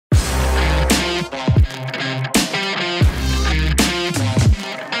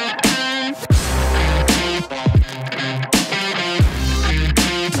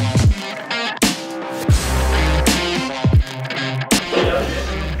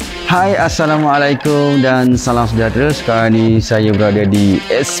Hai, Assalamualaikum dan salam sejahtera. Sekarang ni saya berada di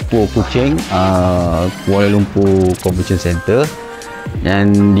Expo Kucing, Kuala Lumpur Convention Center,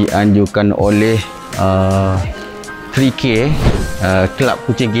 yang dianjurkan oleh 3K, kelab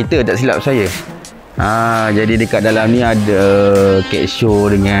kucing kita, tak silap saya. Jadi dekat dalam ni ada cat show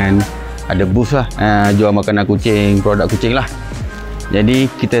dengan ada booth lah, jual makanan kucing, produk kucing lah.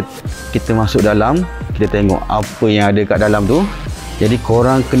 Jadi kita masuk dalam, kita tengok apa yang ada kat dalam tu. Jadi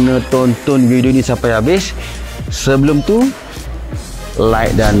korang kena tonton video ni sampai habis. Sebelum tu,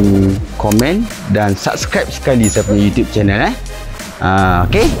 like dan komen dan subscribe sekali saya punya YouTube channel.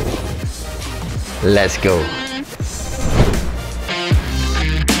 Okay, let's go.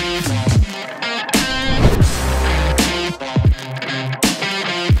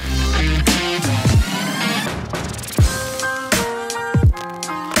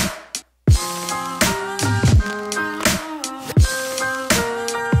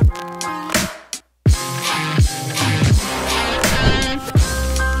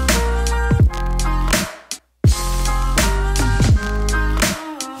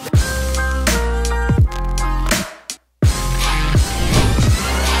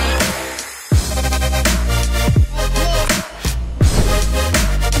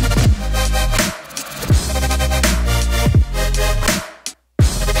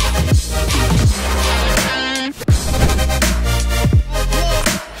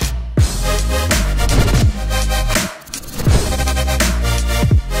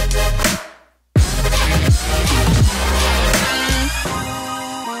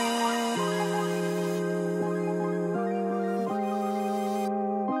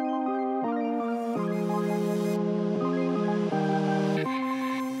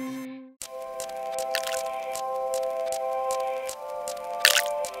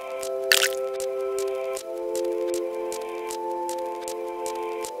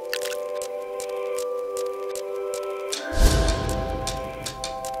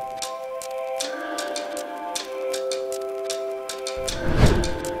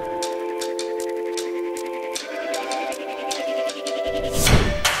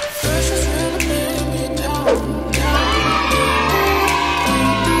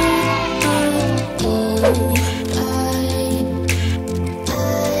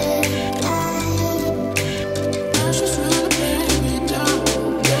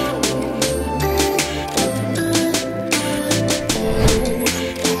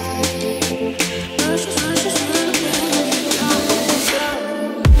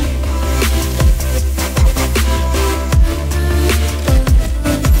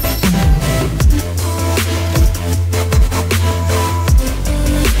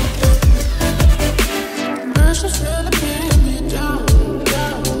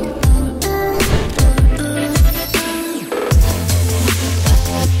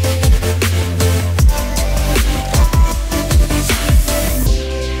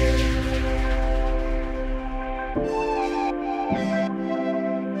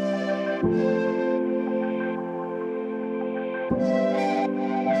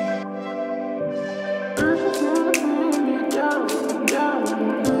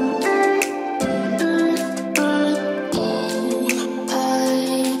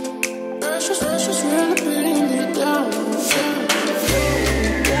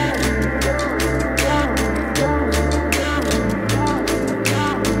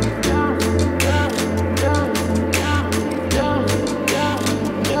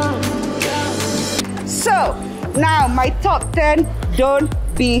 Now, my top 10, don't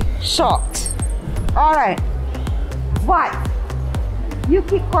be shocked. Alright. What? You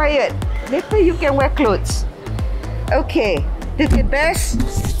keep quiet. Later you can wear clothes. Okay. Did your best.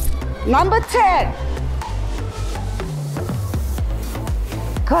 Number 10.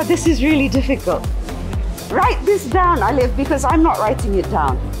 God, this is really difficult. Write this down, Alif, because I'm not writing it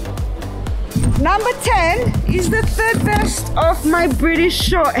down. Number 10 is the third best of my British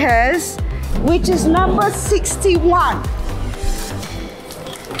short hairs, which is number 61.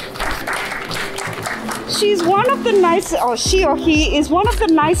 She's one of the nicest, or she or he is one of the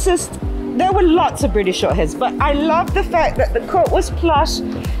nicest. There were lots of British short hairs, but I love the fact that the coat was plush,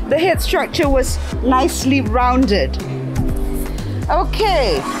 the head structure was nicely rounded.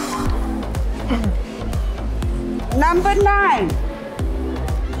 Okay. Number 9.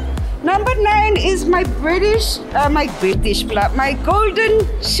 Number 9 is my my golden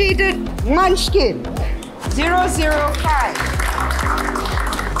shaded munchkin, 005.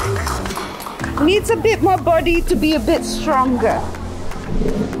 Needs a bit more body to be a bit stronger.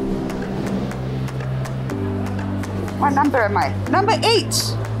 What number am I? Number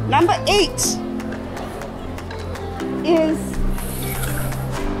 8. Number 8 is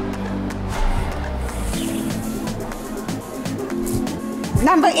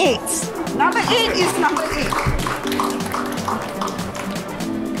Number 8. Number 8 is number 8.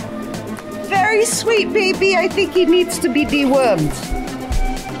 Very sweet baby. I think he needs to be dewormed.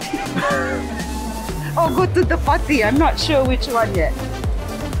 Or go to the potty. I'm not sure which one yet.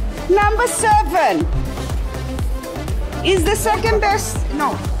 Number 7 is the second best.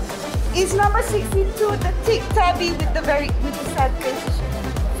 No, is number 62, the thick tabby with the sad face.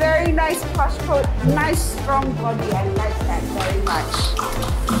 Very nice plush coat, nice strong body. I like that very much.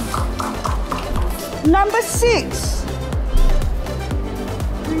 Number 6.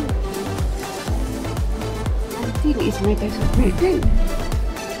 19 is my best breed.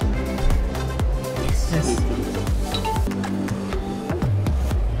 Yes.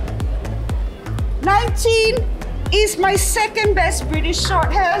 19 is my second best British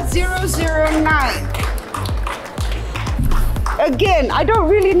short hair, 009. Again, I don't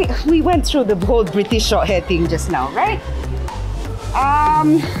really need, we went through the whole British short hair thing just now, right?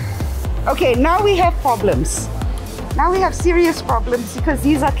 Okay, now we have problems. Now we have serious problems because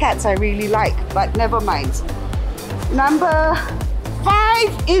these are cats I really like, but never mind. Number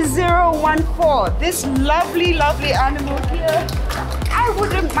 5 is 014. This lovely, lovely animal here. I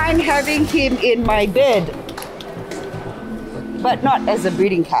wouldn't mind having him in my bed, but not as a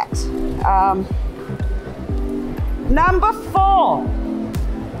breeding cat. Number 4.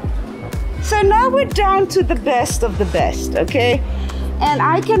 So now we're down to the best of the best, okay? And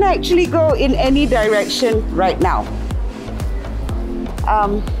I can actually go in any direction right now.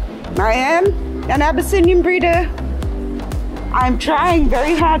 I am an Abyssinian breeder. I'm trying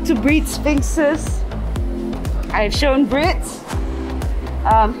very hard to breed Sphinxes. I've shown Brits.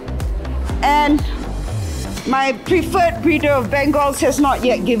 And my preferred breeder of Bengals has not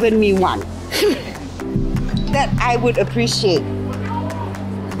yet given me one that I would appreciate.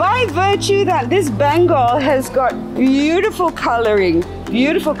 By virtue that this Bengal has got beautiful coloring,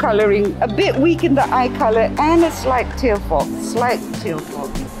 a bit weak in the eye color, and a slight tail fork,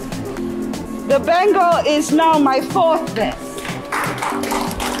 The Bengal is now my 4th best.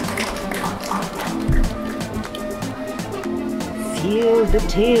 Feel the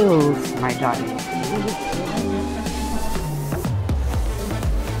tails, my darling.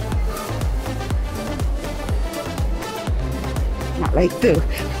 Not like this.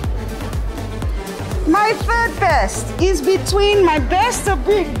 My 3rd best is between my best of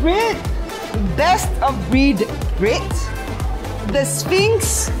breed Brit, the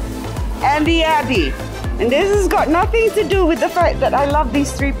Sphinx, and the Abbey. And this has got nothing to do with the fact that I love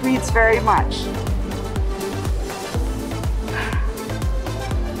these 3 breeds very much.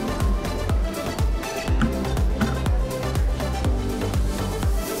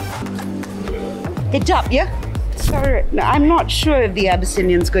 Good job, yeah? Sorry, no, I'm not sure if the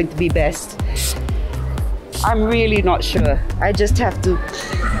Abyssinian's going to be best. I'm really not sure. I just have to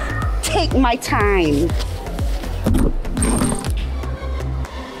take my time.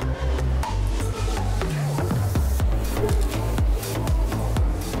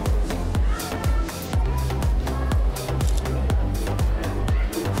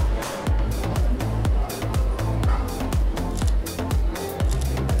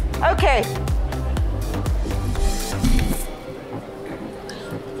 Okay.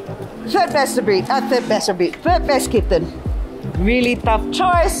 Third best kitten. Really tough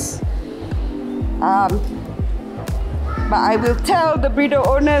choice. But I will tell the breeder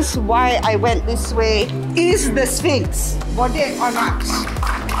owners why I went this way. Is the Sphinx, body or not?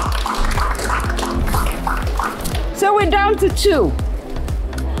 So we're down to 2.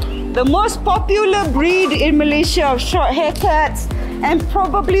 The most popular breed in Malaysia of short hair cats, and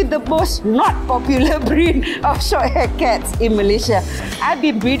probably the most not popular breed of short-haired cats in Malaysia. I've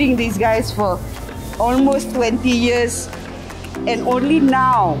been breeding these guys for almost 20 years, and only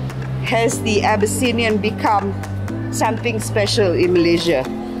now has the Abyssinian become something special in Malaysia.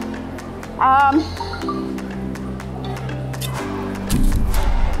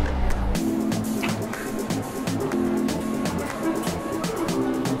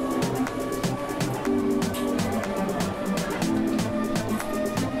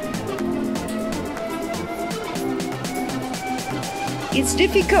 It's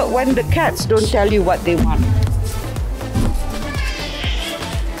difficult when the cats don't tell you what they want.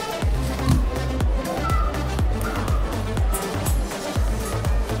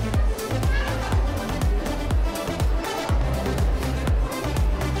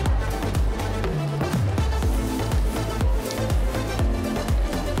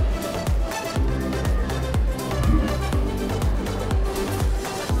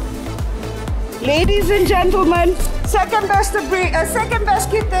 Ladies and gentlemen, second best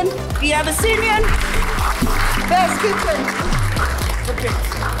kitten, the Abyssinian. Best kitten, the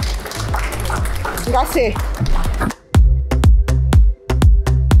Terima kasih.